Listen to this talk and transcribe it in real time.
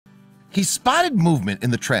He spotted movement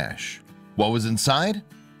in the trash. What was inside?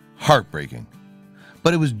 Heartbreaking.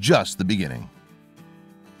 But it was just the beginning.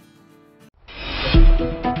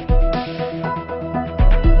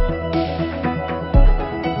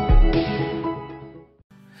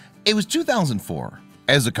 It was 2004.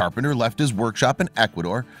 As the carpenter left his workshop in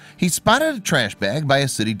Ecuador, he spotted a trash bag by a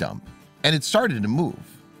city dump, and it started to move.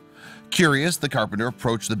 Curious, the carpenter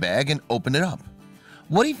approached the bag and opened it up.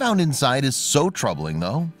 What he found inside is so troubling,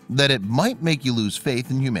 though, that it might make you lose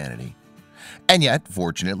faith in humanity. And yet,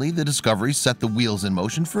 fortunately, the discovery set the wheels in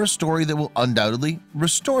motion for a story that will undoubtedly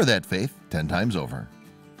restore that faith 10 times over.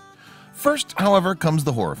 First, however, comes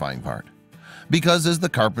the horrifying part. Because as the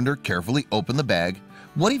carpenter carefully opened the bag,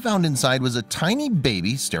 what he found inside was a tiny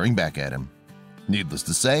baby staring back at him. Needless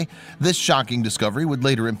to say, this shocking discovery would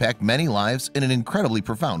later impact many lives in an incredibly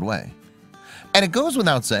profound way. And it goes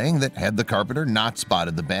without saying that had the carpenter not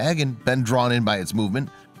spotted the bag and been drawn in by its movement,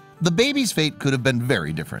 the baby's fate could have been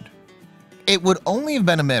very different. It would only have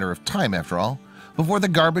been a matter of time, after all, before the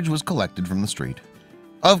garbage was collected from the street.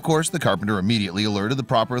 Of course, the carpenter immediately alerted the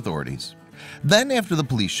proper authorities. Then, after the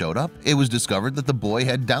police showed up, it was discovered that the boy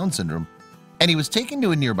had Down syndrome, and he was taken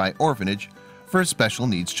to a nearby orphanage for special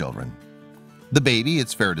needs children. The baby,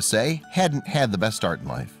 it's fair to say, hadn't had the best start in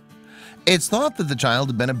life. It's thought that the child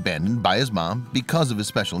had been abandoned by his mom because of his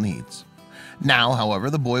special needs. Now,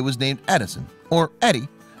 however, the boy was named Edison, or Eddie,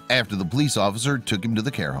 after the police officer took him to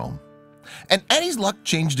the care home. And Eddie's luck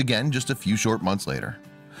changed again just a few short months later.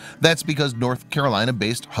 That's because North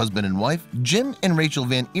Carolina-based husband and wife Jim and Rachel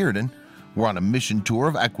Van Eerden were on a mission tour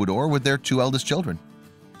of Ecuador with their 2 eldest children.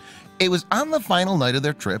 It was on the final night of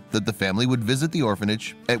their trip that the family would visit the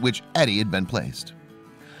orphanage at which Eddie had been placed.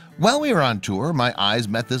 While we were on tour, my eyes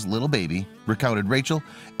met this little baby, recounted Rachel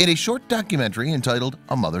in a short documentary entitled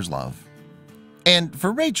A Mother's Love. And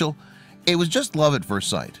for Rachel, it was just love at first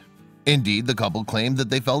sight. Indeed, the couple claimed that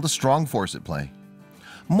they felt a strong force at play.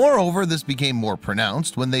 Moreover, this became more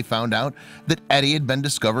pronounced when they found out that Eddie had been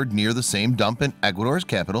discovered near the same dump in Ecuador's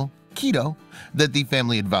capital, Quito, that the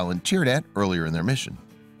family had volunteered at earlier in their mission.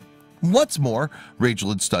 What's more, Rachel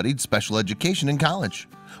had studied special education in college,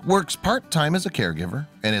 works part-time as a caregiver,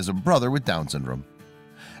 and has a brother with Down syndrome.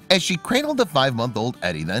 As she cradled the 5-month-old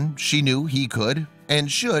Eddie then, she knew he could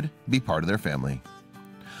and should be part of their family.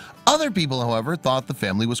 Other people, however, thought the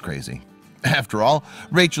family was crazy. After all,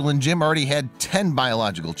 Rachel and Jim already had 10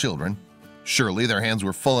 biological children. Surely their hands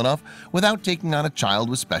were full enough without taking on a child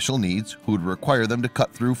with special needs who would require them to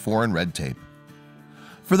cut through foreign red tape.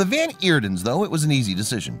 For the Van Eerdens, though, it was an easy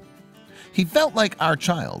decision. He felt like our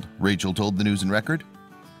child, Rachel told the News and Record.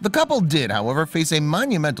 The couple did, however, face a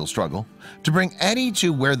monumental struggle to bring Eddie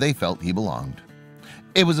to where they felt he belonged.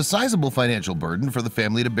 It was a sizable financial burden for the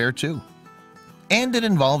family to bear too. And it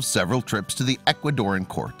involved several trips to the Ecuadorian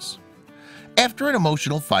courts. After an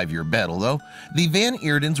emotional 5-year battle, though, the Van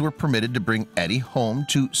Eerdens were permitted to bring Eddie home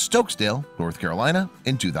to Stokesdale, North Carolina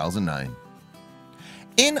in 2009.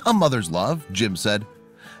 In A Mother's Love, Jim said,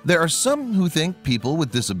 "There are some who think people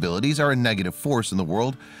with disabilities are a negative force in the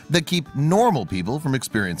world that keep normal people from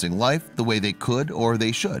experiencing life the way they could or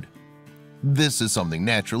they should. This is something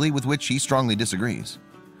naturally with which he strongly disagrees.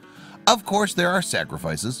 Of course, there are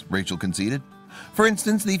sacrifices," Rachel conceded. For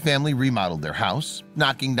instance, the family remodeled their house,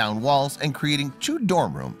 knocking down walls and creating 2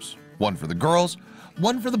 dorm rooms, one for the girls,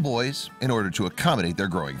 one for the boys, in order to accommodate their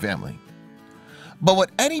growing family. "But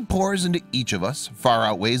what Eddie pours into each of us far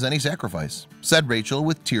outweighs any sacrifice," said Rachel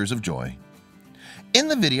with tears of joy. In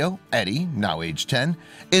the video, Eddie, now age 10,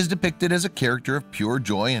 is depicted as a character of pure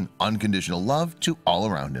joy and unconditional love to all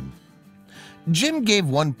around him. Jim gave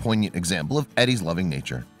one poignant example of Eddie's loving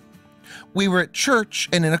nature. "We were at church,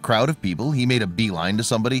 and in a crowd of people, he made a beeline to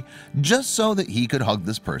somebody just so that he could hug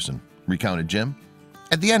this person," recounted Jim.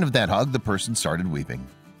 At the end of that hug, the person started weeping.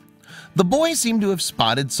 The boy seemed to have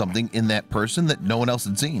spotted something in that person that no one else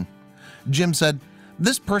had seen. Jim said,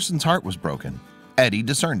 "This person's heart was broken. Eddie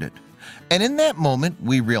discerned it. And in that moment,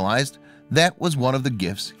 we realized that was one of the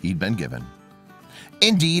gifts he'd been given."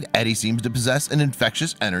 Indeed, Eddie seems to possess an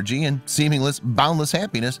infectious energy and seamless, boundless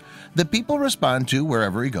happiness that people respond to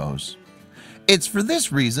wherever he goes. It's for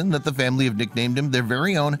this reason that the family have nicknamed him their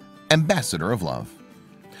very own Ambassador of Love.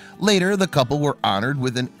 Later, the couple were honored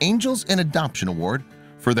with an Angels in Adoption Award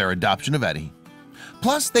for their adoption of Eddie.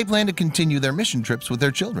 Plus, they plan to continue their mission trips with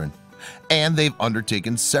their children, and they've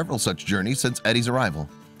undertaken several such journeys since Eddie's arrival.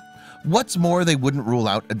 What's more, they wouldn't rule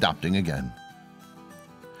out adopting again.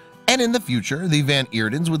 And in the future, the Van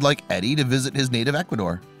Eerdens would like Eddie to visit his native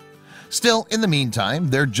Ecuador. Still, in the meantime,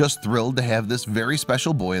 they're just thrilled to have this very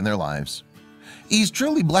special boy in their lives. "He's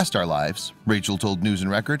truly blessed our lives," Rachel told News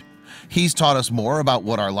and Record. He's taught us more about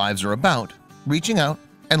what our lives are about: reaching out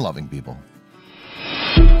and loving people.